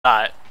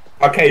that.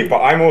 Okay, but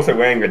I'm also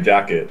wearing a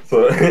jacket,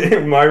 so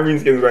my rune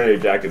skin's wearing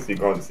a jacket, so you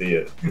can't see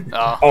it.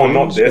 Oh, Oh,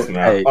 not this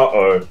map.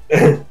 Uh-oh.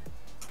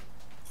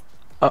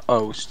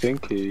 Uh-oh,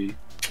 stinky.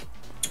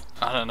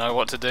 I don't know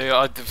what to do.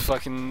 I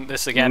fucking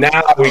this again.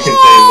 Now we can say,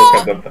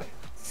 look at the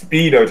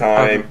speedo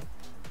time.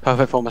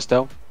 Perfect for my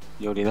still.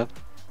 You already know.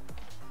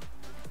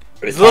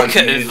 Look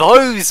at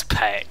those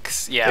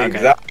pecs. Yeah,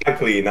 exactly.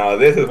 Okay. Now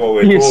this is what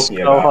we're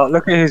talking about. Hot.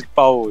 Look at his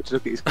bulge.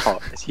 Look at his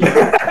cock. It's huge.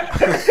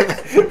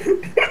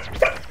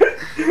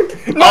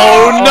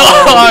 Oh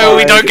no!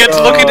 We don't get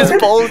to look at his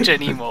bulge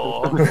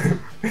anymore.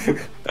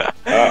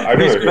 I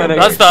don't know.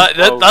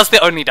 That's the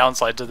only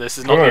downside to this.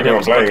 Is not being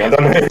able to look at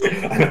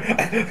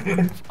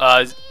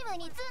it.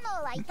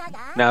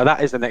 Now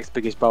that is the next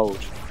biggest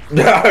bulge.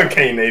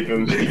 Okay,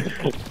 Nathan.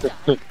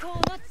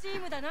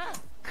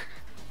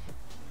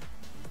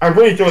 I'm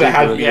pretty sure there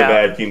has to be a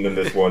better team than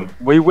this one.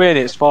 We win,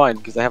 it's fine,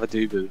 because they have a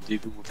Dubu.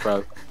 Dubu will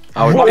throw.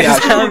 Oh, what is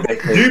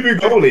Dubu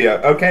goalie?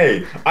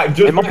 Okay.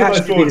 Just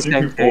because I saw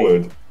Dubu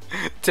forward.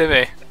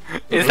 Timmy,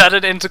 is that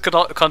an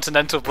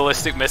intercontinental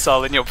ballistic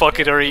missile in your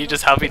pocket, or are you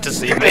just happy to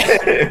see me?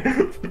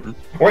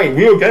 Wait,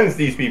 we were against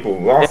these people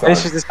last time.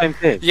 This is the same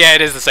thing. Yeah,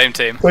 it is the same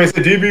team. So it's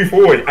a Dubu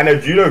forward and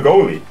a judo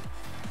goalie.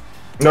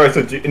 No, it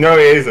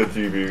is a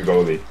Dubu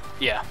goalie.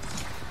 Yeah.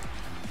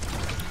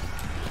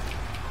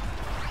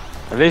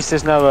 At least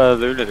there's no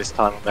Luna this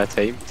time on their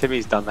team.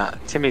 Timmy's done that.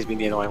 Timmy's been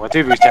the annoying one.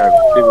 Dubu's terrible.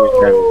 Dubu's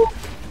terrible.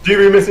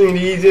 Dubu missing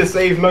the easiest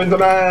save known to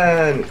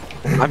man.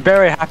 I'm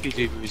very happy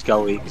Dubu's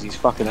goalie because he's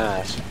fucking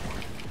ass.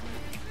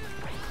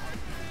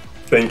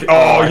 Thank you.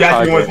 Oh,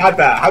 yes, you almost had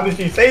that. How did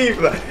she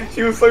save that?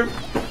 She was so...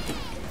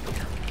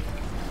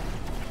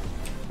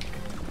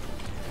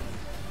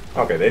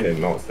 Okay, they did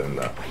not send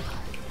that.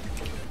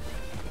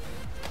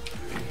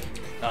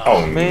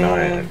 Oh,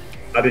 man.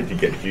 How did you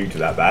get juked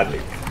that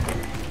badly?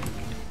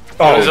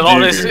 Oh, it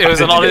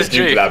was an honest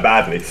juke. That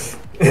badly.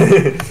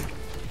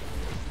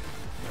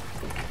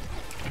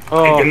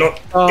 Oh, I cannot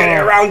get it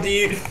around to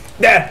you.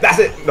 There, that's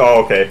it.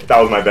 Oh, okay.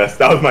 That was my best.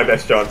 That was my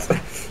best chance.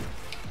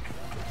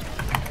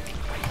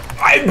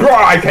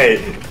 Okay.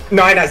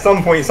 9 at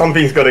some point,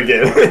 something's gotta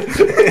give.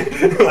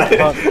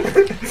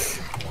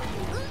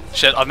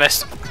 Shit, I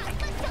missed.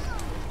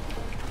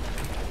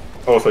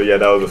 Also, yeah,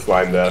 that was a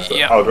slime there. So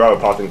I would rather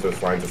pass into a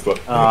slime to slip.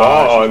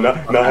 Oh,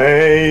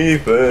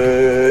 nice.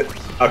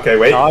 Okay,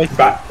 wait. Nice.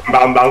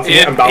 I'm bouncing.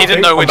 He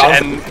didn't know which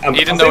end.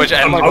 He didn't know which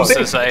end was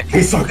to say.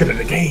 He's so good at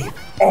the game.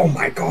 Oh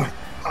my god.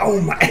 Oh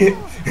my.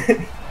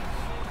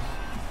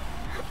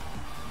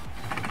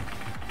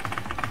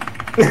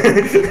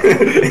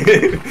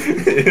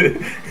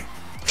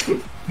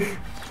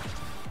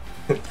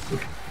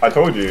 I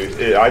told you.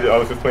 I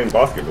was just playing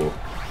basketball.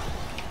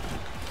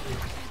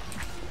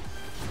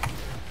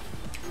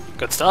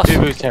 Good stuff.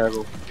 Dubu's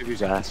terrible.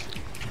 Dubu's ass.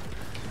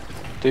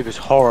 Dubu's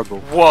horrible.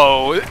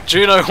 Whoa,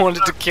 Juno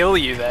wanted to kill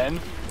you then.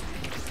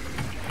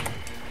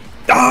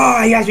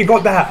 Ah, he actually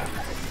got that.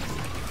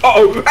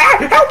 Uh-oh,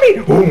 help me!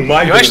 Oh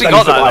my god. You actually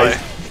got that though.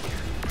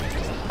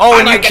 Oh,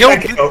 and you killed.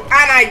 And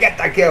I get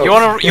the kill.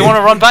 You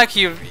wanna run back?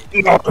 No. No?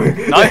 Oh,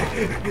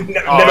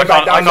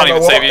 I can't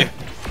even save you.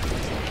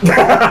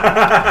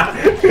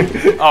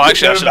 Oh,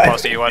 actually, I should have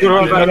passed you.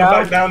 Never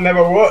back down,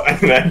 never what? And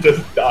then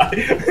just die.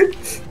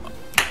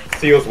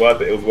 See, it was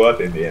worth it. It was worth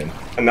it in the end.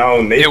 And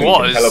now Nathan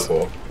can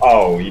teleport.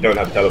 Oh, you don't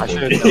have teleport.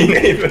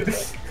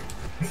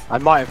 I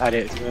might have had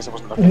it. To be honest, I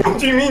wasn't looking. What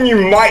do you mean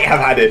you might have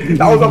had it?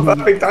 That was a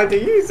perfect time to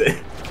use it.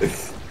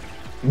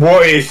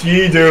 What is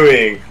she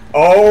doing?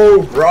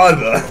 Oh,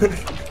 brother.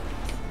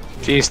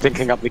 She's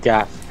thinking up the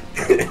gap.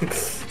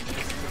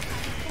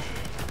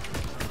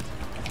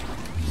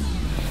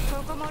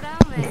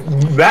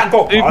 That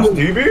got past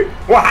Dubu?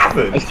 What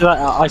happened?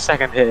 I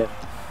second hit him.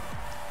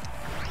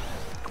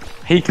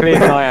 He cleared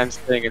Nyan's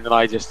thing and then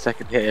I just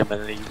second hit him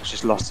and then he was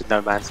just lost in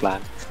no man's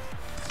land.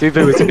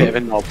 Dubu was a bit of a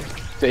knob.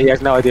 So he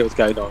has no idea what's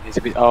going on. He's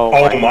a bit. Oh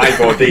my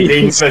god! They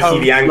didn't see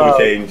the angle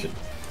change.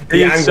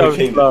 The angle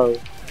change.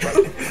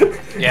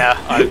 Yeah,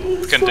 I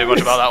couldn't do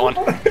much about that one.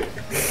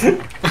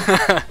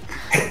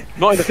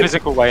 Not in a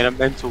physical way, in a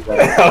mental way.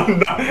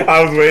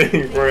 I was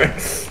waiting for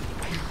it.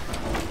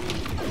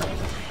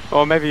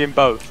 Or maybe in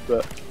both,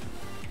 but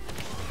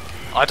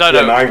I don't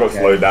know. Nine got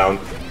slowed down.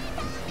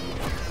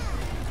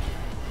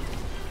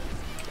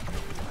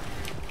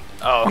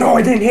 Oh. No,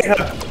 I didn't hit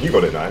her. You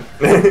got it, Nine.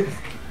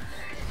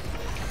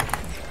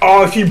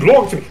 Oh, she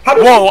blocked me.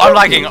 Whoa, I'm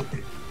lagging.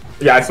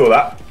 Yeah, I saw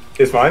that.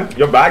 It's fine.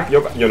 You're back.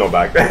 You're not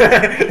back.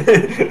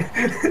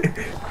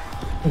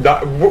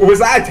 Was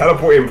that a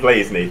teleport in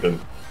place, Nathan?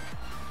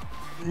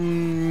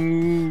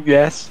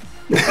 Yes.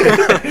 Like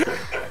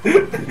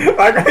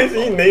I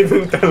see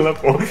Nathan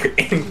teleport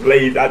in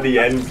place at the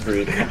end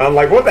screen. I'm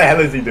like, what the hell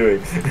is he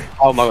doing?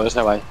 Oh my god, there's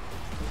no way.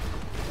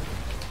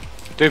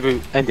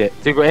 Dubu, end it.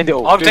 Dubu, end it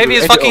all.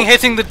 Octavia's fucking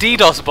hitting the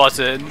DDoS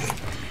button.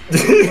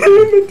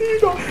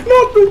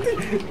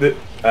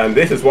 And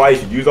this is why you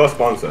should use our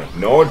sponsor,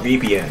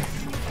 NordVPN.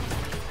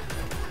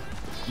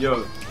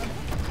 Yo.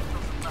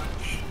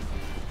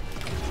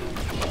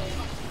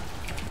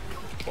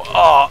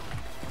 Oh.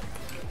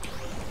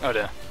 Oh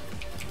dear.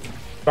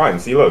 Fine,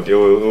 see, look, it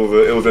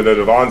was an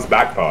advanced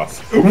back pass.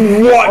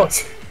 What?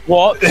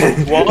 What?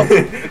 What?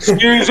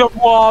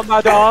 Excusez-moi,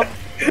 madame.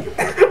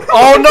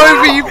 Oh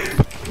no,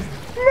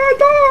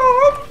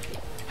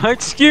 Madame!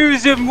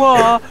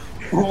 Excusez-moi.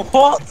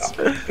 What?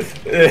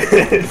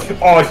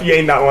 Oh, she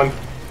aimed that one.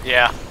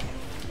 Yeah.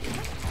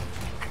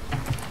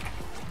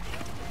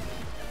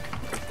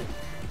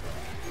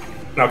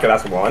 Okay,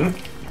 that's one.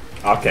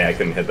 Okay, I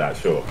couldn't hit that,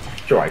 sure.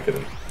 Sure I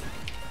couldn't.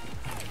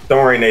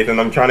 Don't worry, Nathan,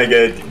 I'm trying to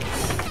get...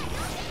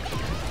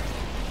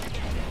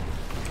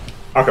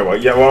 Okay, well,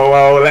 yeah,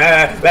 well,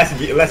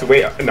 let's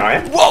wait. No,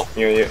 yeah? Whoa!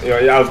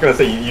 I was gonna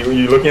say,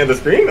 you looking at the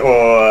screen,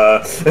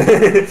 or...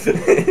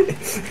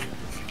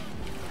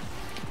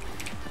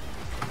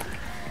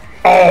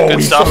 Oh, Good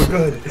he's stuff. so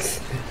good.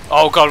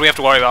 Oh god, we have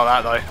to worry about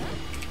that though.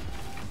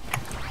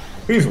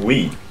 Who's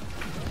we?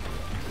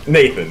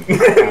 Nathan.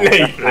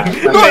 Nathan.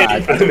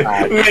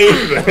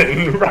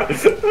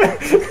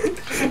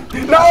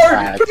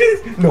 No!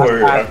 Please. No!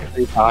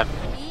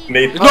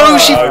 Nathan. No,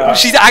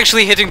 she's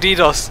actually hitting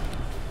DDoS.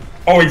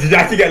 Oh, did you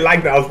actually get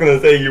lagged? I was gonna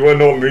say you were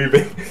not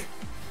moving.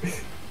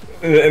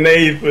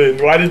 Nathan,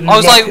 why did you? I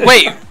was like,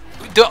 wait,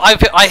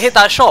 I hit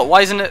that shot.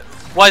 Why isn't it?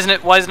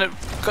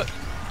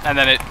 And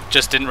then it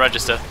just didn't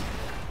register.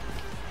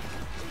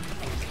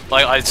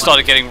 Like I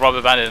started getting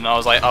rubber banded, and I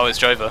was like, oh, it's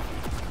Jova.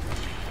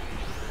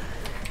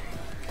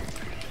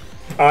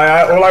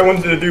 All I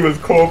wanted to do was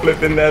core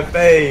flip in their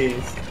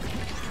face.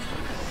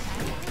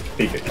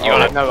 No,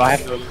 I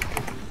have no.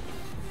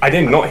 I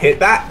did not hit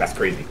that? That's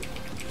crazy.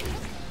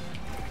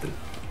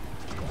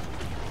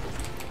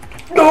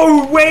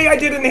 No way I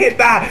didn't hit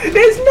that!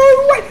 There's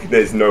no way!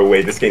 There's no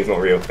way, this game's not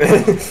real.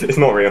 It's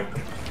not real.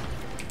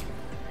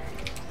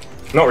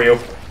 Not real.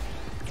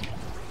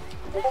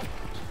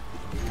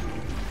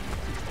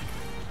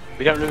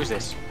 We don't lose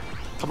this.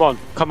 Come on,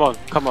 come on,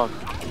 come on.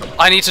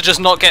 I need to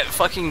just not get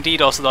fucking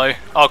DDoS though.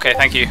 Okay,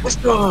 thank you.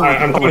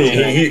 I'm telling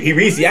you, he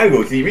reads the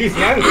angles, he reads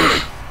the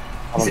angles.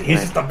 He's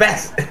just the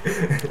best.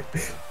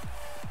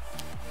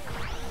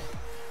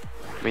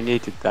 We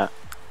needed that.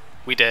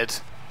 We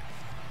did.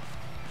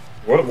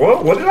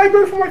 What did I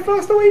go for my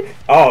first away?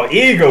 Oh,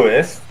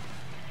 egoist.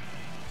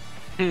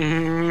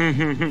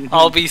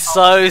 I'll be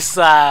so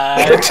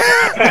sad.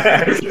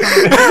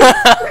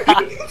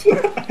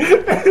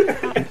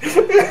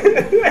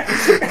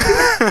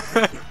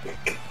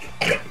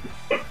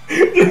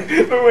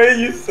 The way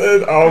you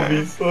said, I'll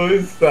be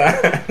so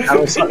sad.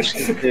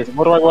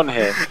 What do I want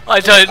here?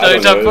 I don't know,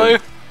 Tempo.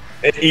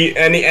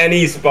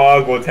 Any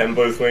spark or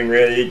tempo swing,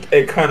 really.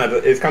 It's kind of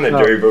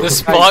Jovo. The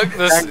spark,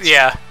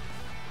 yeah.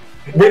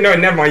 Wait, no,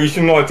 never mind. You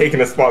should not have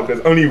taken a spark. There's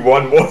only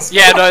one more spark.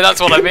 Yeah, no,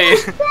 that's what I mean.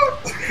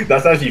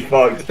 That's actually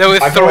fucked. There were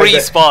three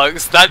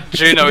sparks. That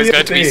Juno is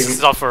going to be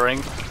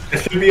suffering.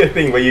 There should be a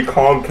thing where you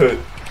can't put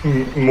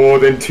more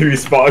than 2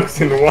 sparks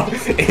in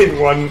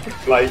one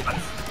like.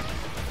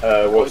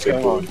 What's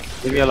it called?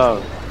 Leave me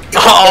alone.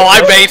 Oh,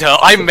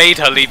 I made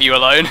her leave you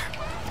alone.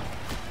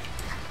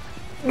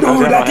 No,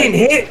 that didn't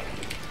hit.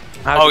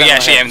 Oh yeah,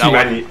 she aimed that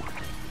one.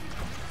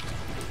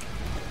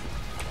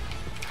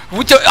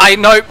 I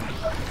know.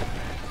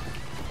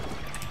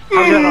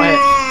 How did that not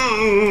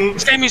hit?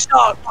 This game is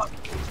stuck.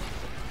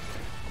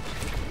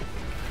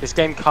 This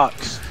game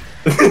cucks.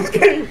 This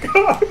game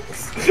cucks.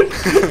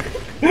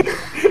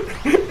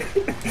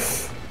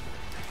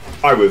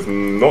 I was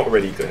not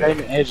ready to hit. This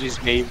game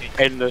edges me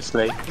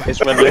endlessly.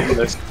 It's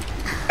relentless.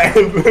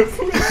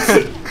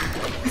 Endlessly.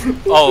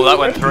 Oh, that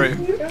went through.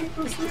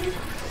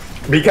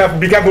 Be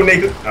careful,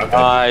 Nathan.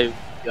 Okay.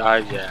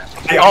 Yeah.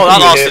 Oh, that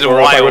lasted a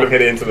while. I would have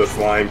hit it into the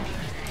slime.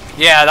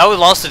 Yeah, that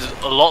lasted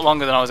a lot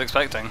longer than I was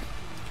expecting.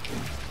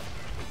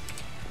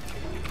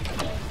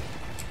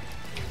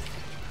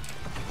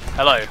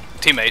 Hello,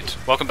 teammate.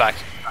 Welcome back.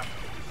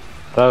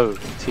 Hello,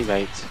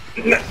 teammate.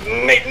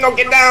 Nate, knock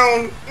it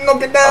down!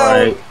 Knock it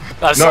down! Right.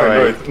 That's no,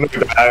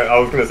 I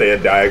was gonna say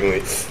it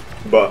diagonally,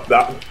 but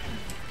that.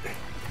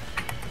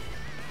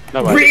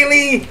 No way.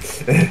 Really?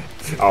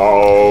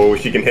 Oh,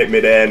 she can hit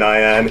mid-air,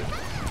 Nyan.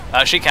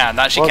 She can.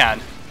 That she can.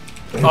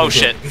 Oh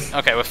shit.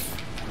 Okay,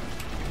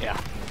 yeah.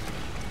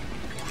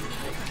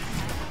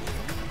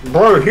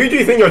 Bro, who do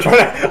you think you're trying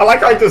to? I like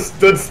how I just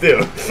stood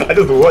still. I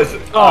just watched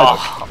it.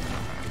 Oh.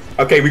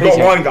 Okay, we got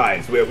one,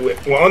 guys. We're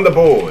on the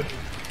board.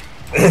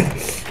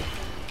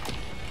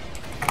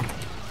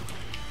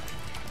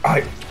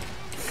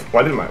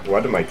 Why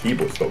did my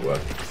keyboard stop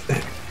working?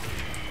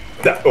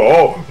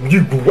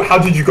 How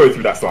did you go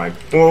through that slime?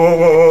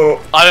 Whoa.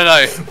 I don't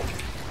know.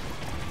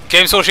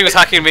 Game saw she was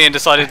hacking me and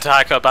decided to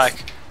hack her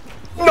back.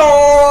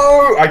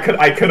 No! I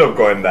could have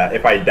gotten that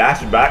if I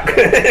dashed back.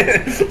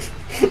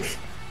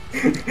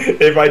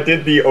 If I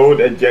did the old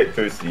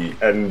ejector seat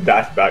and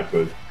dashed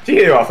backwards. Did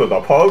you hear also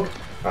the pog?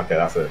 Okay,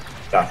 that's it.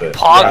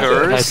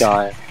 Poggers?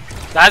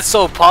 That's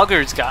so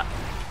poggers got.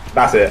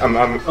 That's it. I'm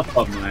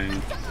Oh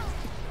man.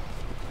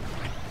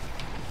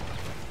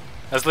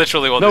 That's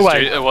literally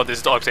what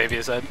this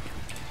Octavia said.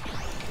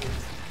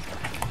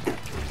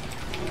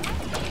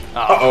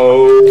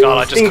 Oh, God,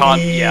 I just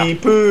can't. Yeah.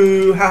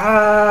 Poo, ha,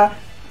 ha.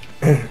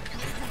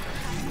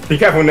 Be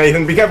careful,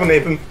 Nathan. Be careful,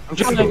 Nathan. I'm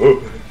trying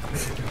to...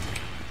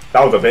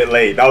 That was a bit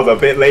late. That was a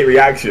bit late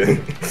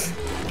reaction.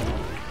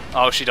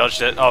 Oh, she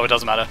dodged it. Oh, it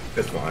doesn't matter.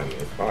 It's fine.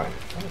 It's fine.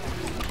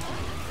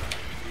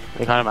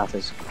 It kind of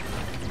matters.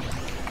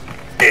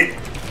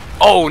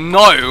 Oh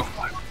no!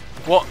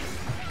 What?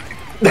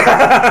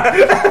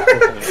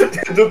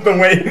 Just the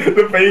way,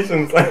 the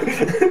patience. Like,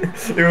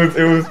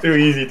 it was too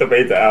easy to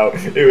bait it out.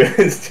 It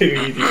was too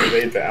easy to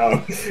bait it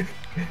out.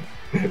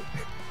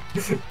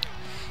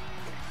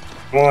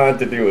 All I had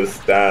to do was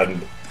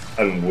stand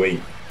and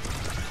wait,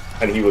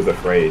 and he was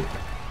afraid.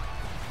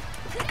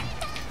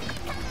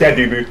 Yeah,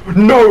 Dubu.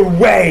 No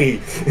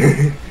way!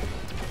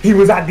 He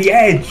was at the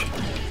edge.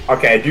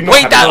 Okay, do not.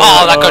 Wait,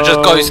 that that guy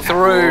just goes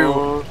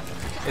through.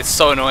 It's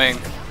so annoying.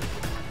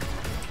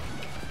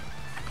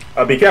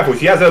 Be careful.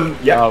 She has a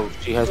Oh,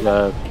 she has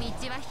a.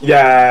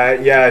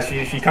 Yeah.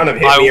 She kind of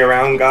hit me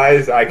around,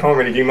 guys. I can't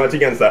really do much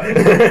against that.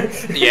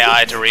 Yeah, I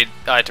had to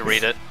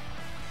read it.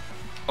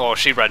 Or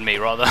she read me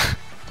rather.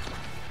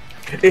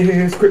 It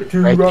is quick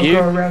to Read rock you?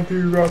 around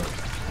to rock.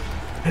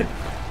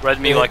 Read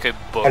me like a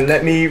book. And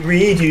let me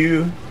read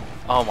you.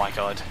 Oh my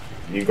god.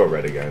 You got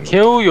red again.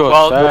 Kill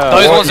yourself.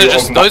 Well,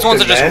 those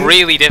ones are just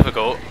really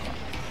difficult.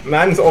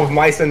 Man's of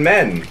mice and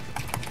men.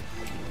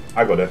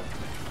 I got it.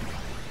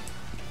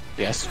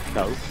 Yes.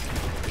 No.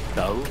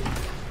 No.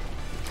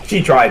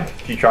 She tried.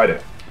 She tried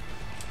it.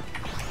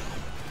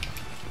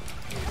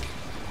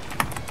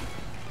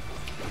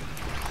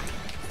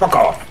 Fuck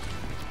off.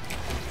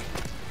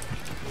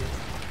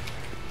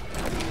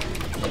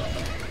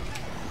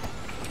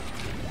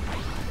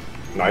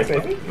 Nice,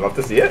 Nathan. Love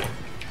to see it.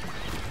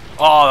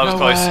 Oh, that was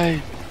close.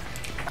 Way.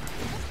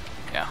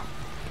 Yeah.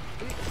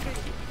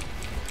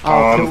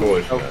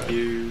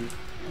 Unfortunate.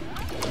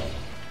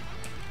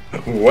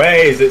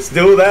 Wait, is it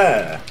still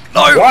there?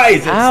 No! Why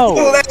is it Ow.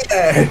 still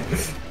there?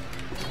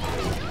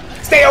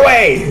 Stay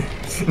away!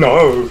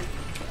 No.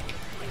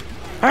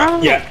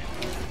 Ow. Yeah.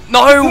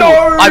 No!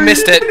 No! I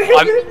missed it. You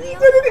didn't hit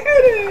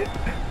it.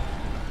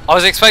 I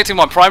was expecting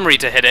my primary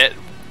to hit it,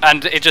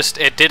 and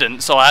it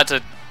didn't, so I had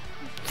to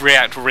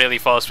react really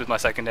fast with my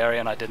secondary,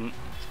 and I didn't.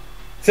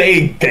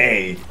 Say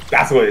gay.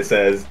 That's what it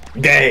says.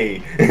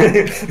 Gay.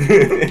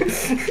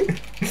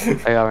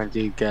 They are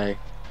indeed gay.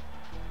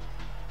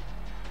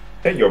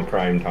 Take your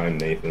prime time,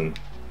 Nathan.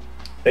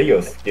 Take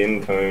your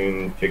skin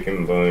tone,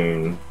 chicken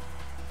bone.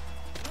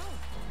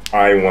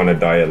 I wanna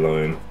die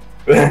alone.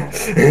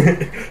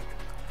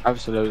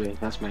 Absolutely,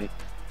 that's me.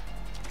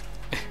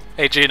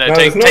 Hey Juno, No,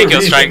 take there's no your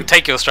reason. strength.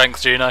 Take your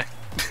strength, Juno.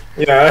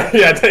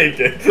 Yeah, take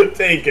it.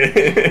 Take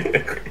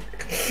it.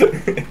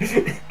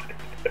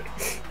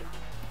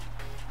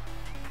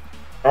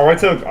 Oh, I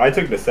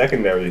took the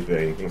secondary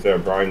thing instead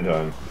of prime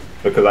time.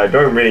 Because I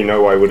don't really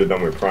know what I would have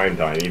done with prime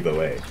time either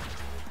way.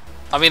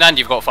 I mean, and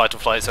you've got fight or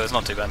flight, so it's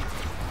not too bad.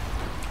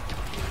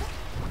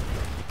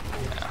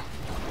 Yeah.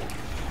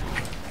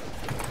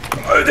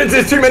 Oh,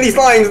 there's too many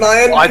slimes,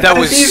 Lion!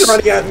 He's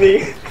running at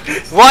me!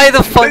 Why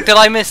the fuck did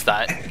I miss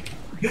that?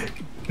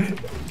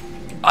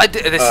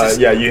 This is...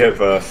 Yeah, you hit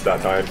first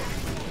that time.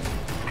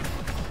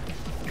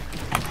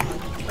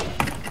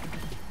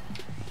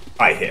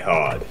 I hit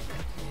hard.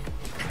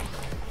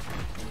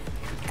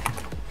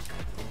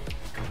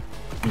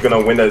 You're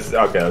gonna win this.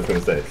 Okay, I was gonna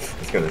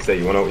say.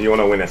 You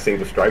wanna win a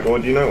single strike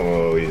board, you know,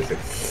 or you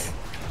just...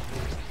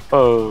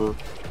 Oh.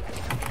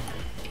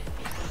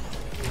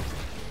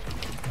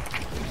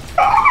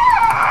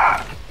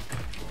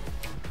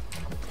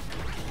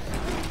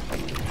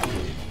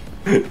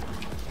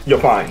 You're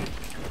fine.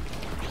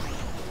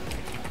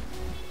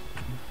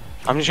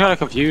 I'm just trying to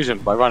confuse him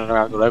by running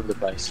around all over the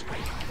place.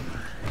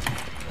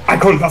 I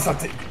can't pass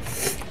that.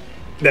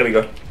 There we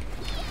go.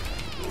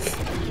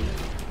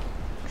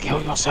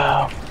 Kill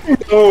yourself.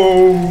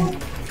 No.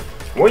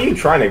 What are you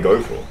trying to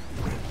go for?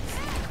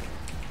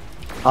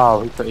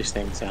 Oh, he put his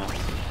things down.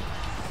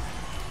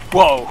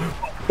 Whoa!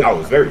 That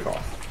was very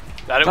fast.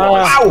 That it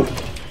was.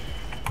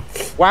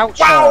 Wow! Wow!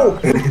 Wow!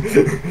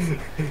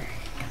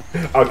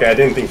 Okay, I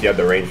didn't think she had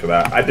the range for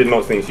that. I did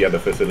not think she had the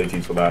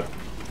facilities for that.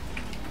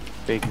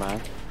 Big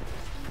man.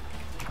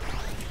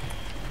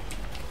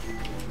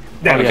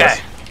 There we go.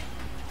 yes.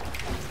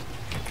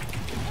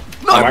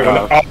 No!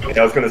 I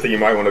was gonna say you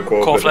might want to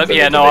call Core flip?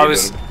 Yeah, no, I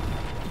was...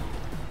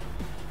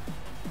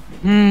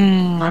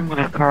 I'm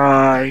gonna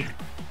cry.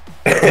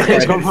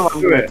 It's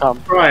gonna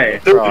come.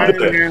 Right.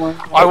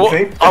 I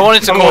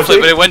wanted to core flip,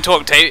 but it went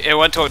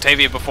to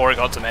Octavia before it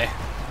got to me.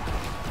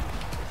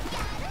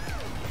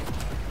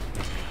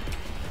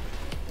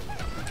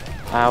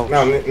 Ouch.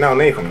 Now,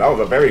 Nathan, that was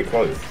a very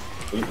close.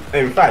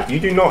 In fact, you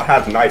do not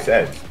have nice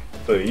edge,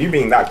 so you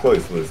being that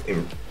close was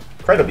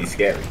incredibly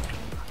scary,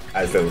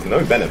 as there was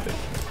no benefit.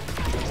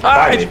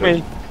 Ah, Bye, it's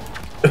Nathan. me.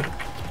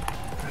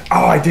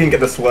 Oh, I didn't get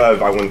the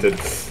swerve I wanted.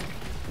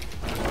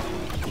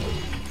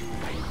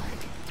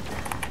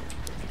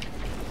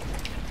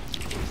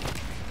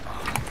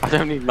 I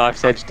don't need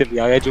knife's edge to be.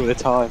 I edge all the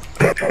time.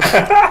 I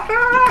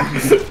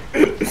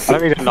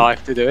don't need a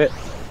knife to do it.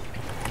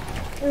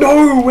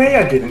 No way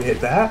I didn't hit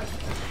that.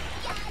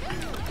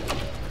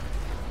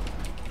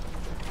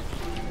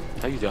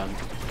 No, you don't.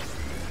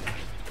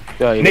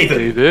 Dirty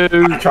Nathan,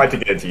 boo-boo. I tried to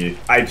get to you.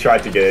 I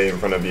tried to get in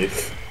front of you.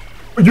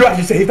 You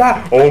actually saved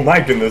that? Oh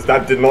my goodness,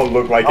 that did not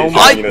look like it should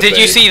have been a Did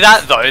you save. see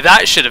that though?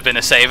 That should have been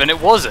a save, and it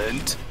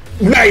wasn't.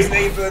 Nice,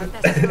 Nathan!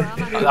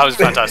 That was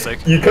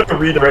fantastic. You could have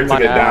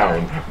redirected it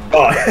down,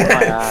 but...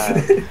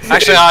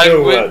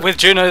 Actually, with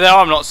Juno there,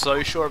 I'm not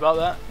so sure about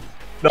that.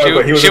 No,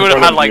 but he was she in would have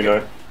front had of like...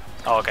 Juno.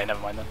 Oh, okay,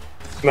 never mind then.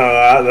 No,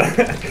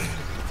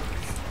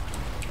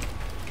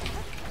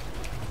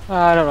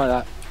 I don't like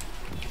that.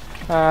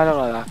 I don't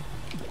like that.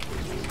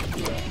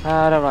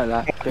 I don't like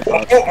that. Good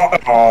God.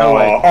 Oh,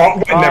 way.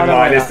 never no,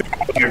 mind.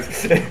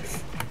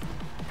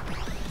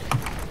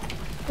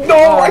 no.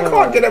 No, I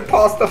can't get it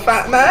past the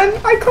fat man.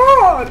 I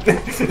can't.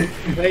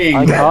 Hey,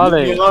 I can't.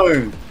 leave me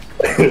alone.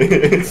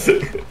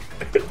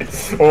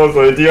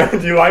 Also, do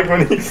you like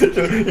when he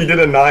did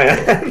a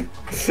Nyan?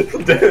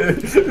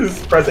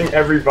 Just pressing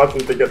every button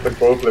to get the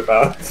claw flip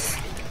out.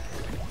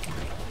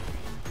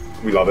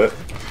 We love it.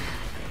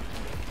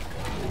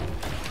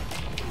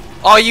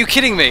 Oh, are you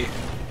kidding me?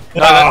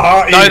 No,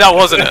 that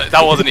wasn't it.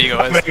 That wasn't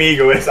Egoist. I blame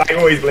Egoist. I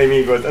always blame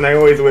Egoist, and I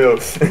always will.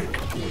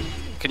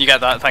 Can you get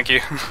that? Thank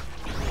you.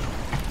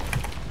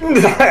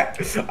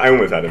 I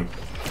almost had him.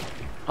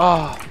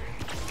 Oh,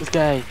 this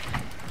gay.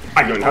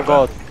 I don't have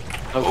God.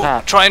 that. No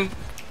cap. Try and...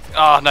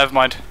 Ah, never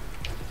mind.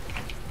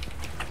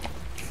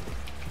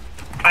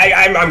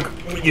 I'm.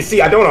 You see,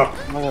 I don't know.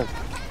 Oh my God.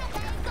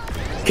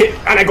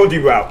 And I got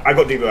Dubu out. I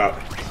got Dubu out.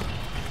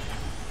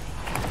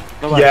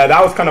 No way. Yeah,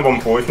 that was kind of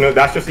unfortunate.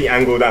 That's just the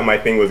angle that my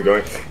thing was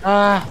going.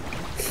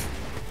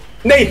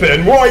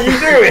 Nathan, what are you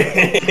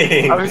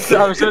doing? I was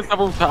trying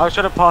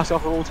to pass it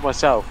off the wall to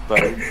myself,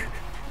 but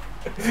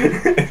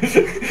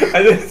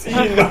I just see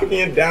you knocking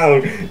it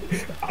down.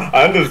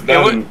 I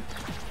understand.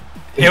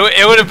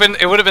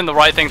 It would have been the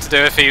right thing to do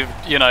if he,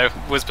 you know,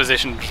 was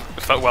positioned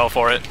well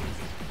for it.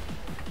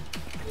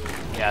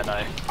 Yeah,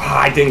 no.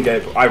 I didn't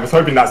get it. I was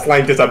hoping that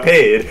slime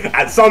disappeared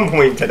at some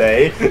point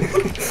today.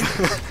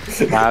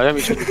 nah, I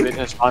don't think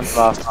this slime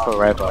lasts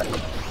forever.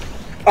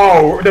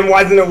 Oh, then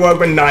why doesn't it work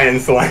when Nyan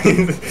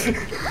slimes?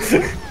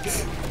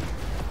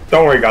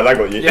 Don't worry, guys, I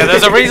got you. Yeah,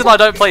 there's a reason I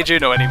don't play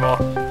Juno anymore.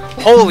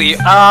 Holy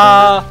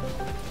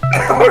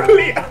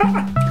Holy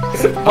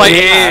my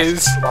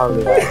ears!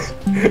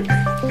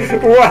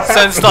 What?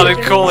 Sen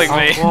started calling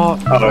me. Oh.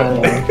 I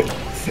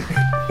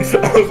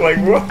was like,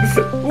 what?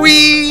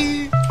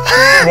 Wee!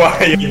 Why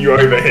are you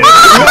over here?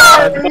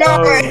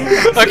 No!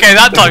 Okay,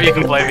 that time you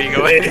can blame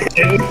Egoist.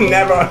 It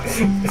never.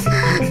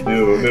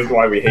 Ew, this is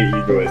why we hate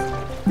egoists.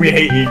 We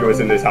hate egoists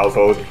in this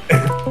household.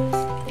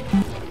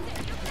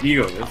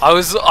 Egoist? I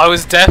was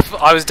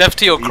deaf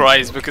to your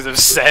cries because of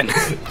Sen.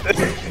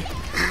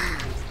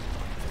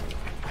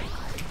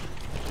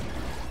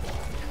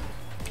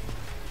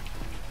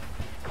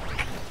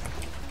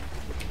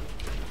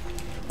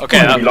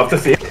 Okay. We'd love to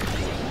see it.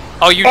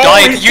 Oh, you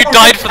died! You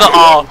died for the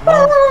R.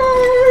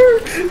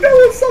 That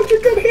was such a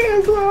good hit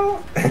as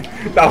well.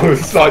 That was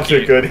such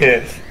a good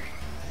hit.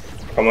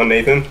 Come on,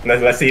 Nathan.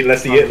 Let's see it.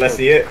 Let's see it.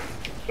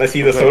 Let's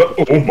see the solo.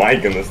 Oh my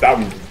goodness, that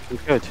was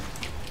good.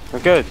 We're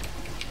good.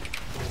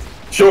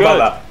 Sure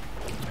about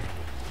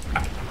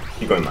that.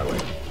 You're going my way.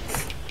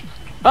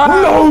 Ah,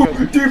 No!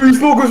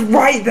 Dubu's log was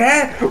right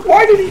there!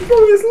 Why did he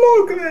throw his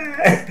log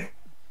there?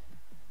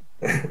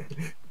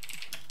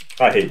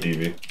 I hate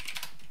Dubu.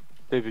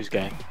 Dubu's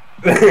gay.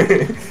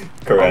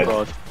 Correct.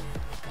 Oh God.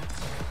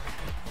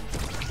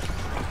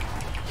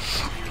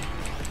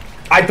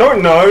 I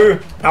don't know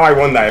how I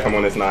won that, if I'm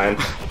honest, Nyan.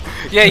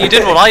 Yeah, you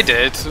did what I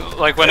did,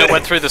 like when it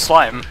went through the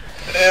slime.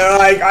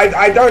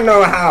 I don't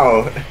know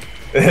how.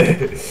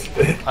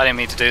 I didn't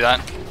mean to do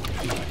that.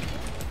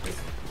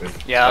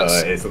 Yeah,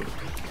 that's...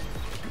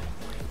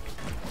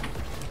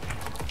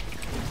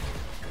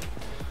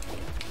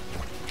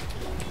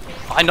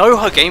 I know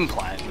her game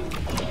plan.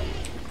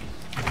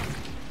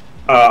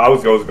 I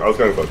was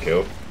going for a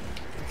kill.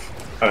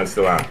 And I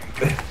still am.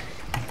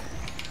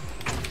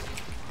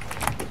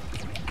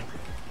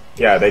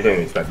 Yeah, they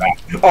didn't expect that.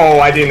 Oh,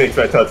 I didn't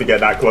expect her to get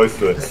that close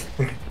to it.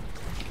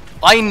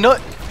 I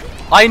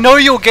know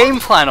your game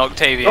plan,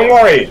 Octavia. Don't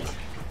worry.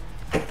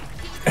 I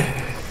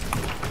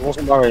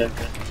wasn't worrying.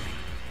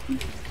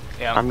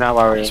 Yeah, I'm now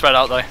worrying. Spread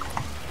out though.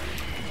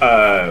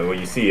 Well,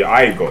 you see,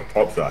 I got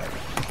topside.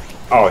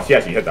 Oh, she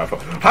actually hit that.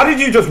 How did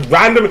you just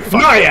random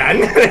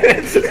Nyan?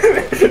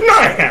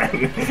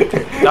 Nyan!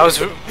 That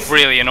was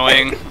really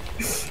annoying.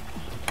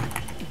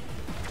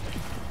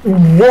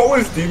 What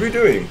was Dubu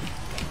doing?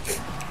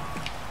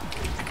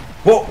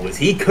 What was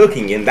he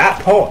cooking in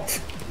that pot?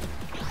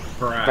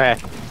 Right.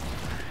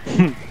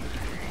 Same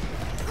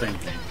thing.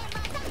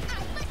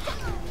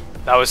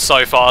 That was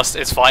so fast.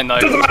 It's fine though.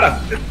 Doesn't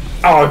matter.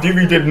 Oh,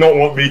 Dubu did not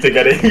want me to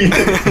get it. He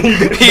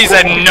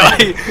said no.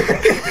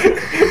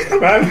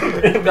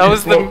 That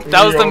was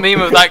the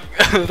meme of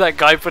that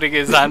guy putting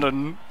his hand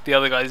on the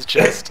other guy's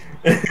chest.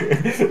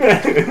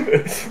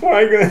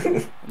 Why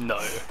God? No.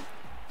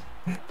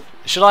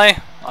 Should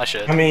I? I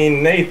should. I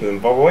mean, Nathan,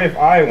 but what if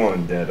I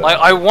want Dead?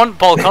 I want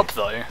bulk up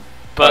though.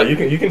 But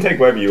you can take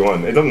whatever you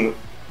want. It doesn't.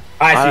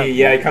 Actually,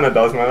 yeah, it kind of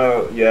does,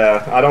 man.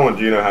 Yeah, I don't want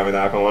Juno having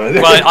that. I don't want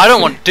it. Well, I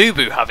don't want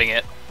Dubu having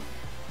it.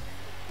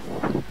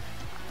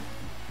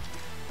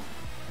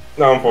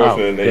 No,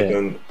 unfortunately,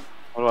 Nathan.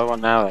 What do I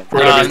want now then?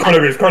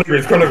 Chronovis.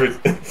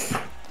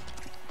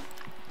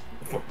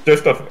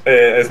 Just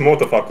it's more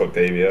to fuck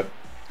Octavia.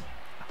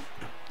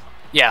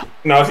 Yeah.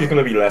 Now she's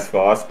gonna be less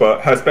fast,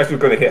 but her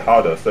special's gonna hit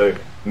harder. So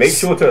make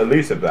sure to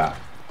elusive that.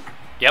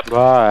 Yep.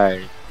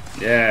 Right.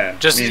 Yeah.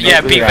 Just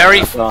be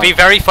very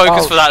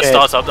focused for that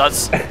startup.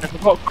 That's.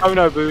 I've got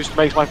Chrono Boost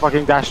makes my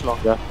fucking dash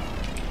longer.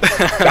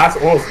 That's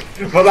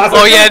awesome. Well, that's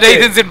yeah,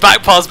 Nathan's in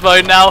back pass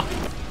mode now.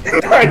 No,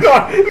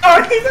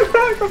 he's in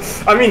back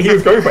pass. I mean, he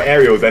was going for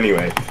aerials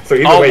anyway. So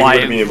either way, he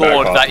would be in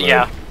lord, back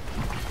pass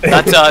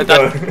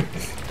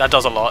that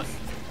does a lot.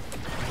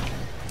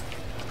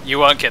 You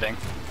weren't kidding.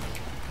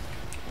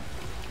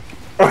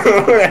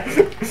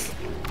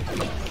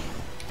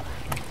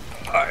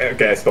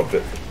 Okay, I stopped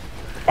it.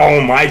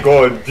 Oh my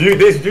god,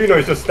 this Juno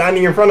is just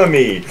standing in front of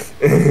me.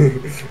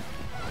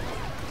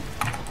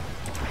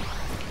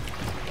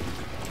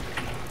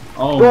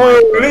 Oh bro,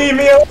 my god. leave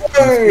me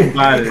alone!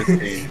 Bad at this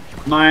game.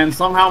 Man,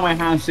 somehow my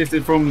hand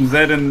shifted from Z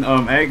and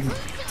X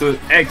to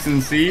X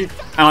and C, and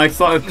I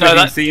started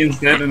clicking C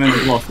instead, and then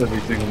it lost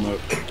every single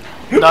note.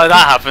 No,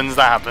 that happens.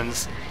 That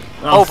happens.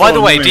 Oh, by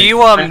the way,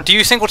 do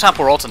you single tap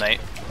or alternate?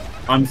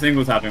 I'm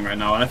single tapping right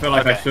now, and I feel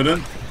like I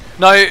shouldn't.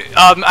 No,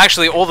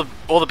 actually, all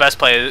the best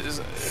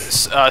players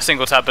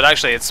single tap, but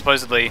actually, it's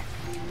supposedly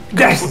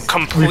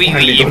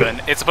completely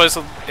even. It's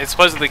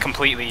supposedly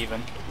completely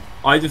even.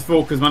 I just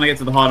thought because when I get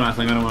to the hard match,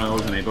 I'm gonna want to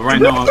alternate. But right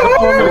now,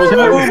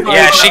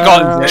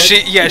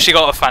 she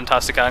got a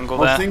fantastic angle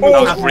there. That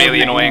was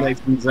really annoying.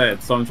 Z,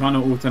 so I'm trying to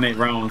alternate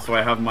rounds so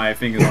I have my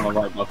fingers on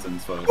the right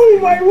buttons first. Oh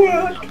my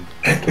word!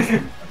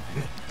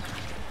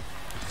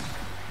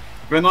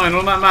 But no,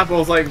 on that map I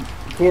was like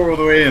 4 all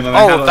the way in. And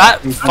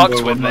that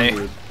fucked with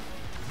me.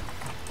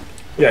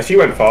 Yeah, she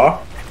went far.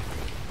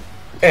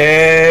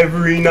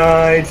 Every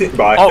night.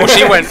 Bye. Oh,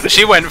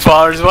 she went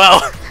far as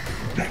well.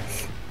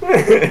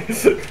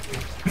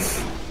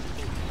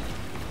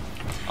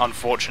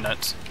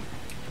 Unfortunate.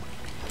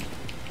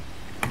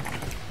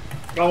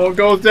 Come on,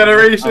 gold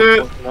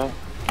generation!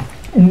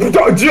 You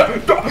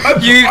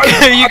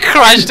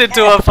crashed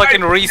into a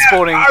fucking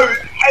respawning.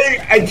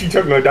 And she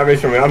took no damage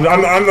from me.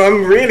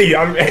 I'm really.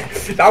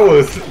 That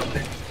was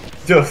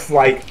just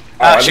like.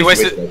 She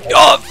wasted.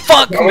 Oh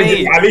fuck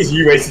me! At least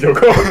you wasted your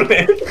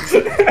confidence.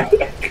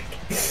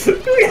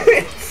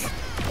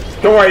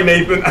 Don't worry,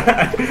 Nathan.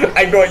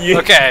 I got you.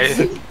 Okay.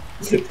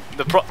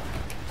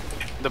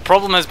 The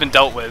problem has been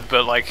dealt with,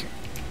 but like.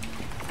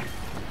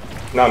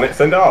 No,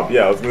 send it up.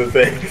 Yeah, I was gonna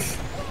say.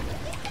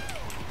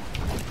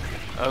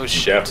 Oh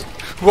shit! Yeah.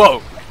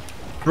 Whoa!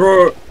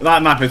 Bro,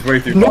 that map is way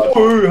too fast.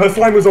 No, her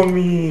slime was on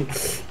me.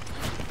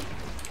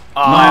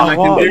 Man, I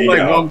can do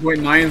like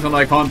 1.9s and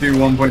I can't do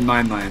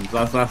 1.99s.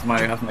 That's my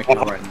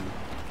kill right now.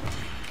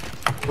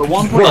 But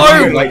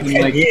 1.9 like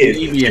 10 years.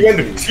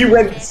 She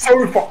went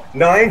so far.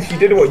 9. She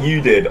did what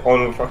you did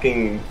on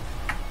fucking.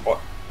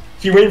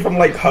 She went from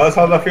like her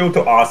side of the field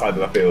to our side of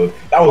the field.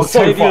 That was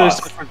so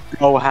fast. Is a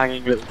goal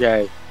hanging little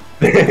gay.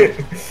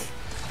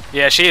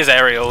 Yeah, she is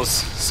aerials,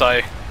 so.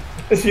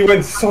 She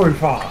went so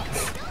far.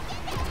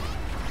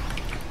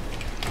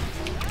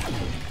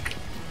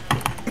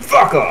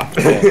 Fuck off!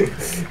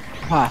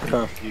 Fuck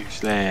off, you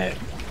slave.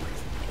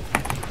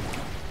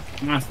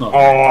 That's not. Oh,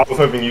 I was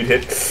hoping you'd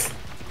hit.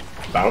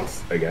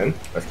 Bounce again.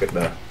 Let's get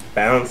the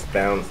bounce.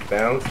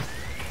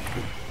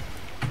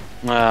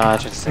 I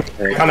just think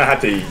I kind of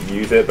had to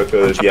use it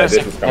because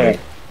this was coming.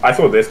 I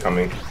saw this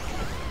coming.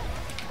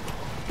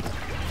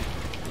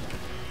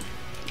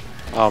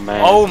 Oh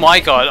man. Oh my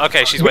god.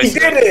 Okay, she's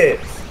wasted. We did it.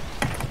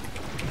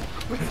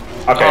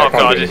 Okay, I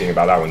can't do anything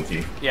about that one,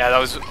 T. Yeah, that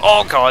was.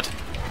 Oh god.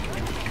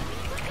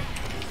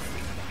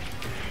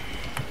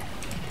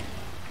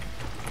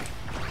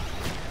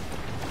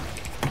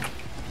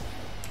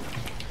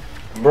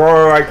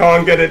 Bro, I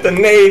can't get it to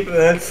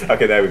Nathan.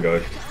 Okay, there we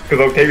go. Because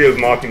Octavia was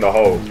marking the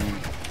hole.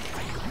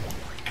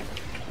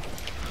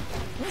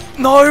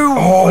 No!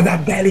 Oh,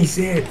 that belly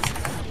sits.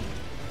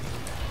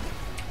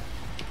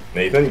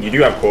 Nathan, you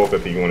do have core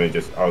if you want to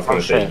just. I was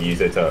going to say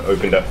use it to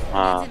open the.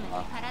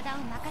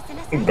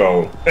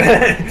 Go.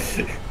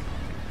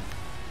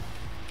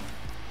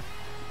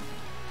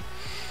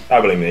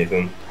 I blame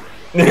Nathan.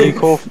 You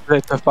call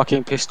for the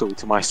fucking pistol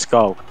to my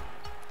skull.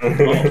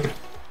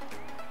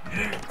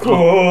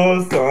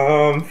 Pour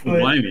some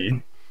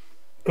Blimey.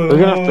 We're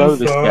gonna throw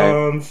this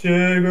game.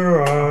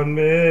 Sugar on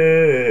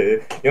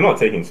me. You're not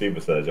taking Super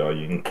Surge, are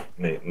you,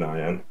 Nate? No,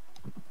 Ian.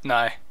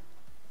 No.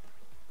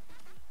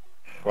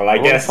 Well, I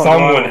guess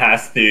someone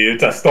has to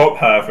stop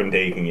her from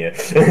taking it.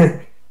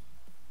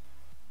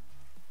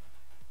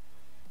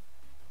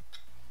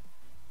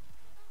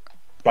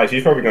 Like,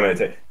 she's probably gonna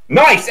take.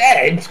 Nice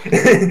edge!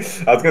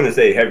 I was gonna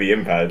say heavy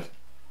impact.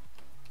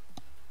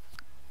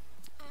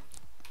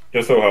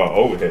 Just so her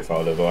ult hits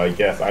harder, but I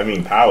guess, I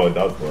mean, power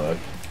does work.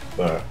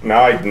 But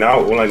now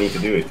all I need to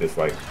do is just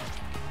like,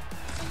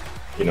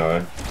 you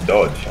know,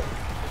 dodge.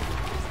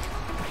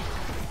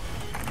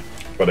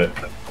 Got it.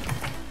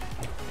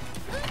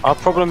 Our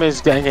problem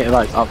is getting it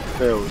like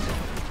upfield.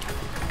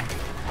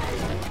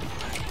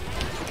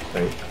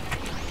 Thanks.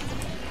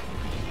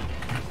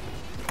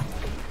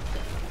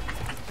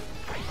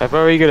 They're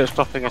very good at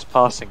stopping us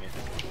passing it.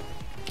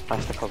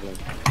 That's the problem.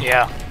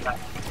 Yeah.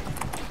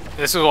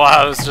 This is why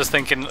I was just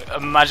thinking,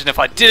 imagine if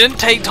I didn't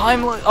take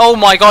time. Oh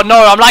my god,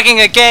 no, I'm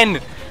lagging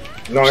again!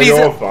 No, Jesus.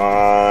 you're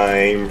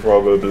fine,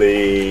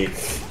 probably.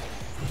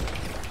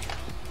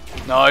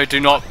 No,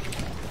 do not.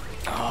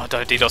 Oh,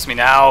 don't DDoS me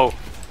now.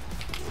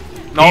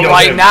 Not DDoS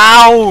right him.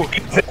 now!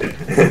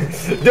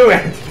 Do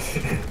it!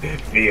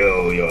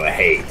 Feel your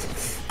hate.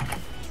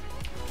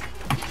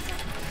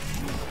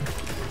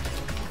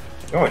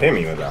 Don't hit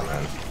me with that,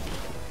 man.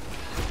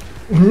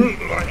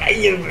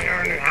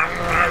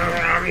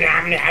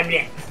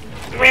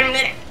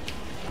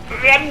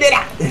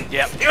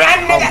 Yep.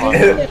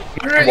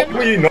 What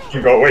were you not?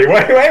 You got wait,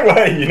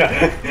 you know?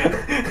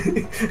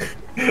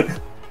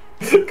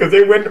 Because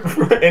it went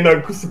in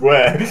a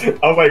square.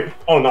 I was like,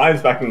 oh,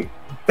 Nine's back in.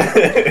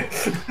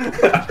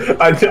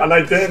 I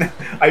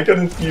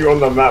couldn't see you on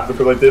the map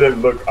because I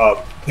didn't look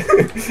up.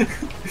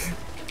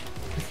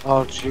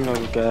 Oh, Juno,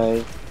 you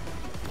gay.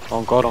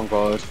 On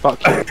God, fuck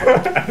you.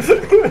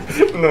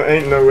 No,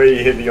 ain't no way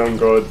you hit the on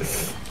God.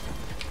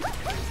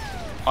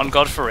 On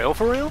God, for real,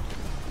 for real?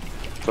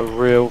 For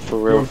real.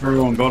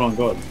 On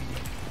God.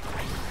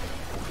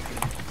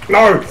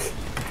 No!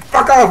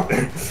 Fuck off!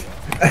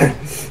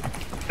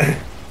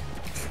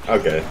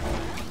 Okay.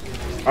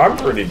 I'm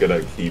pretty good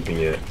at keeping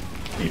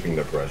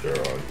the pressure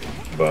on.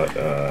 But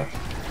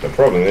the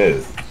problem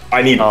is,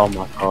 I need. Oh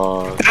my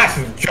god. That's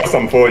just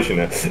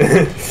unfortunate.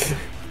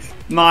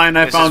 9,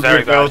 I This found is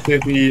very your bad.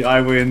 City,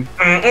 I win.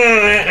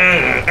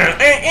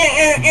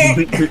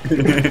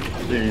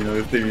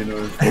 Stevie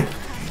knows.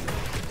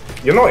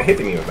 You're not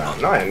hitting me with that.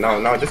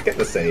 No, just get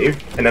the save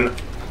and then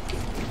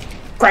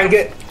crank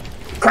it.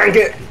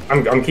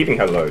 I'm keeping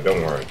her low,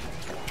 don't worry.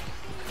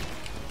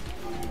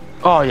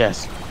 Oh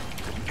yes.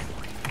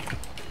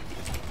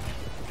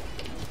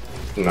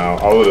 No,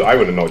 I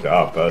would have knocked it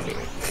up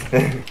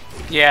personally.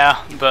 Yeah,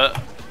 but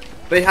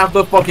They have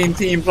the fucking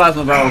team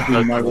plasma battle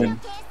team, I win.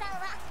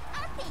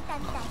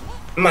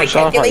 My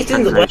Sounds like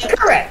calculations were calculation.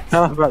 correct.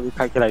 Tell us about your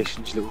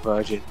calculations, you little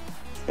virgin.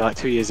 You're like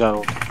 2 years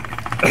old.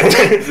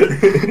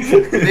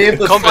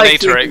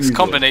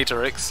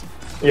 Combinatorix.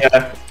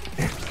 Yeah.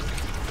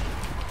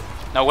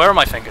 Now, where are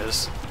my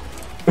fingers?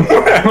 What?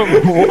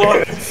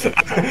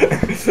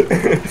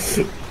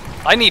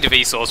 I need a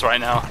Vsauce right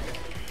now.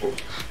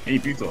 Hey,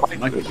 pizza.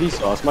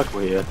 Jesus,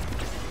 Michael here.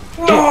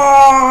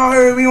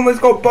 No, we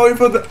almost got both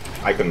of the.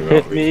 I couldn't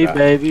Hit reach me, that.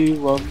 baby,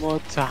 one more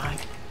time.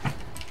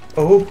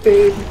 Oh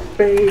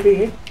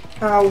baby,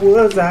 how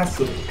was I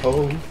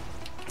supposed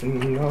to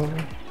know?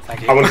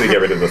 Thank I you. wanted to get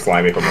rid of the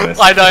slime if I'm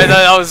honest. I know,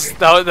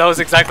 that was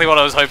exactly what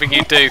I was hoping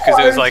you'd do, because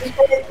it was like...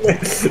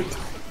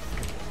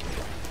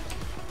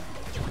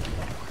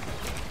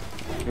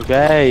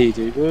 Okay,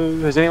 dude.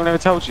 Has anyone ever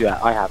told you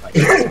that? I have,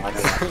 actually. So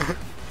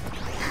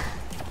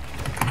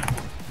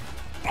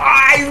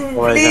I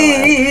know that.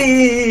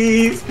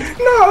 Please!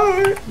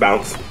 No!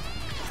 Bounce.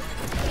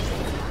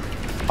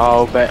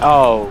 Oh, baby.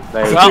 Well,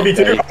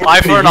 2v2.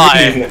 eye for an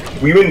eye.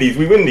 We win these.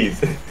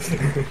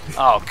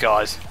 Oh,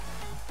 God.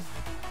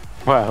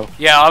 Well.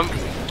 Yeah, I'm...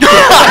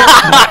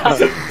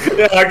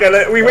 Yeah,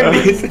 okay, we win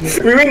these.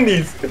 We win.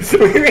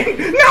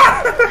 No!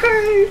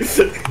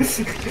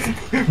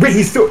 Wait,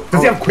 he's still.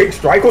 Does he have quick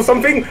strike or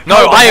something? No,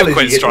 How the I hell have is he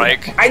quick hitting?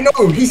 strike. I know.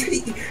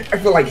 I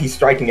feel like he's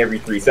striking every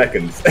 3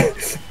 seconds.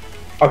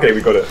 Okay,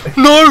 we got it.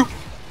 No!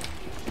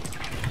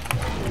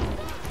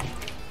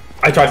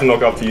 I tried to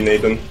knock up to you,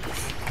 Nathan.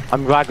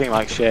 I'm lagging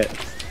like shit.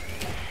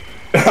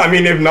 I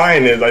mean, if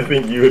 9 is, I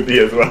think you would be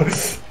as well.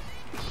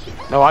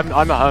 No, I'm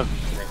at home.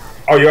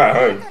 Oh, you're at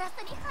home.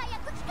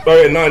 Oh,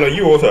 yeah, no,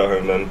 you also at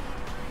home then.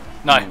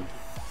 No.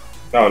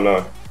 Oh,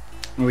 no.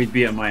 We'd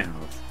be at my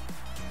house.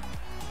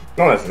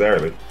 Not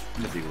necessarily.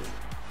 Yes, you would.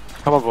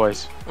 Come on,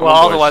 boys. Come Well,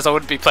 on, boys. otherwise I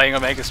wouldn't be playing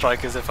Omega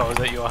Strikers if I was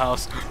at your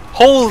house.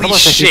 Holy Come on,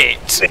 shit!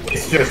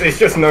 It's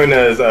just known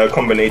as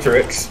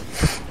Combinatorix.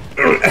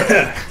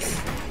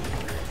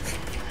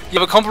 Yeah,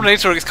 but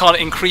Combinatorix can't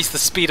increase the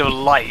speed of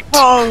light.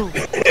 Oh!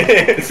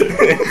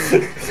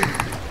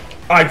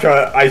 I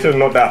should have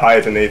knocked that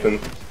higher to Nathan.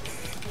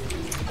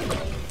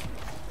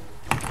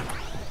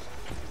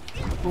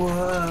 Oh,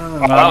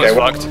 that was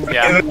fucked.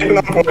 Yeah.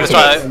 Let's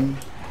try it.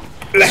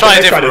 Let's try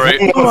a different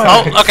route.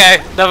 Oh, okay.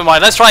 Never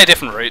mind. Let's try a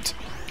different route.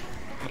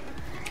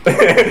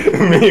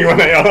 Me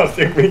when I asked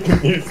if we can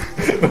use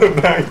the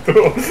back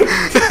door.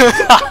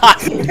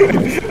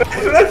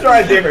 Let's try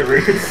a different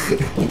route.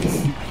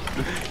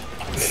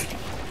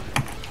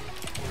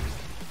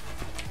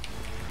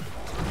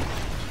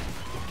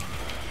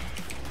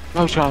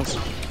 No chance.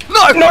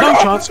 No! No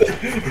chance.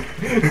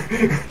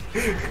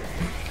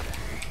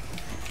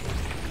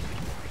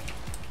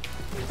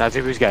 Now,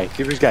 Dubu's gay.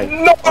 Dubu's gay.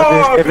 No!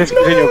 If this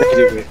continues,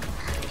 you're gay,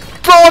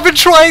 Dubu. Bro, I've been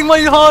trying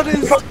my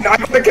hardest! I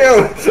got the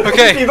kill!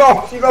 Okay. She's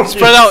off!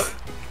 Spread out!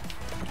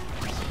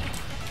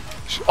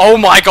 Oh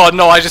my god,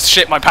 no, I just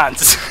shit my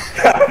pants.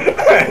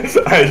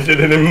 I shit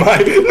it in my...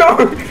 No!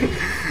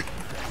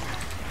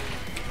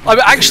 I'm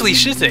actually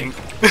shitting.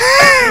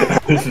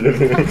 I shit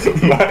it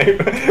in my...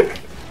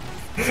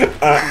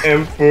 I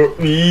am for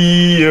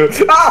real.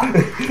 Ah!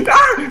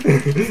 Ah!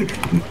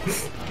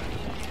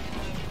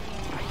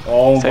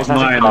 Oh my,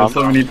 there's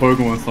so many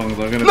Pokemon songs,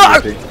 I'm gonna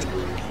No! be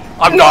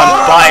I'm done,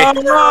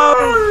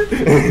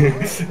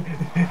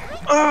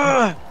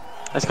 bye.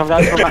 Let's come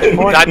down to a match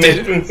point. That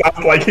did. Nathan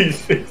sounds like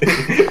he's shitting.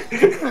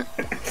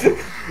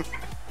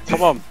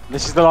 Come on,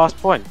 this is the last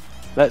point.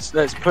 Let's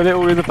put it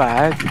all in the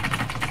bag.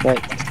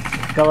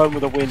 Let's go home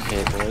with a win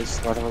here, boys.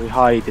 I don't want to be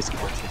highly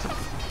disappointed.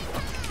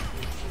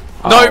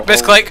 No,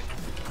 misclick.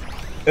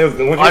 It was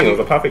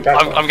a perfect guy.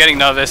 I'm getting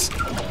nervous.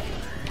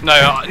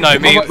 No, no,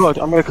 me. Oh my god,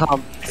 I'm gonna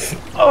come.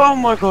 Oh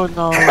my god,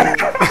 no.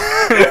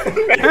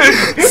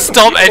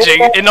 Stop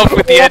edging. Enough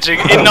with the edging.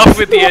 Enough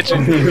with the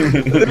edging.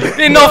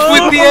 Enough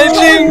with the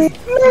edging.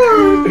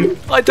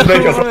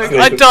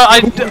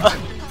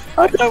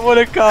 I don't want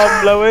to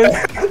come, Lois.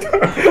 I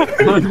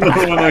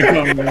don't wanna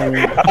come,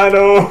 Lois. I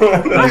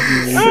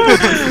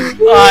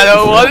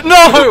don't want.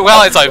 No.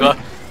 Well, it's over.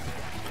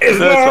 It's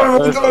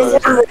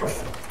over.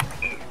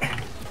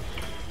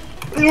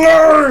 No!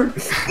 No!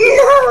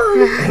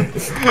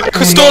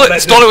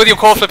 Stall it with your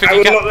core flip if I you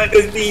will can. not let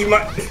this be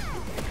my...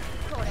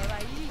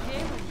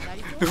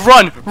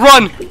 Run!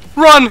 Run!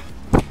 Run!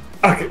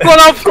 Okay. Run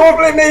up! Core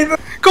flip, Nathan!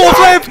 Core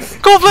flip!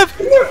 Core flip!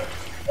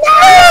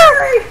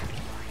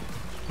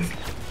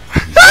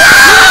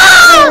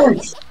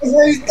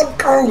 Raise the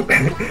code!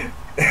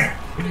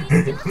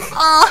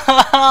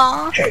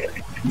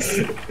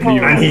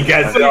 And he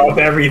gets it off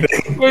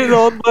everything. Good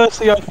Lord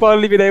mercy, I've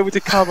finally been able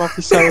to come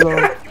after so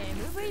long.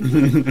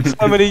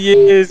 So many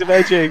years of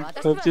edging.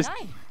 Of just...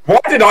 Why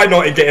did I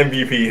not get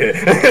MVP here?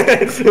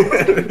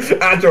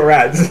 And your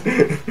ads.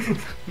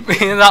 Me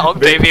and that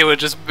Octavia were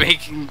just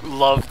making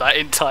love that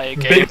entire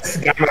game. Big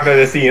scam I've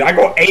ever seen. I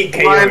got 8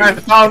 KOs. I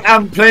found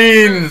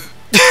airplanes!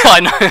 I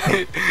know.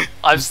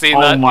 I've seen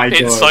that. My God.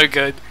 It's so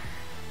good.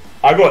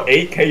 I got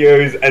 8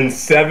 KOs and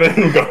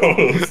 7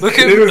 goals. Look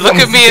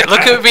at me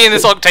and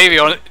this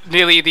Octavia on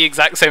nearly the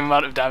exact same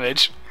amount of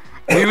damage.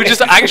 We were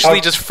just actually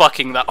just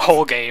fucking that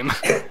whole game.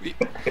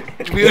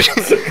 We were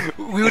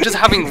just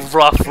having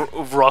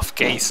rough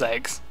gay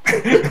sex.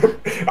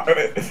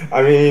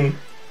 I mean,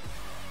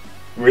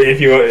 if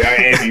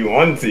you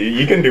want to,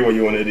 you can do what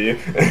you want to do.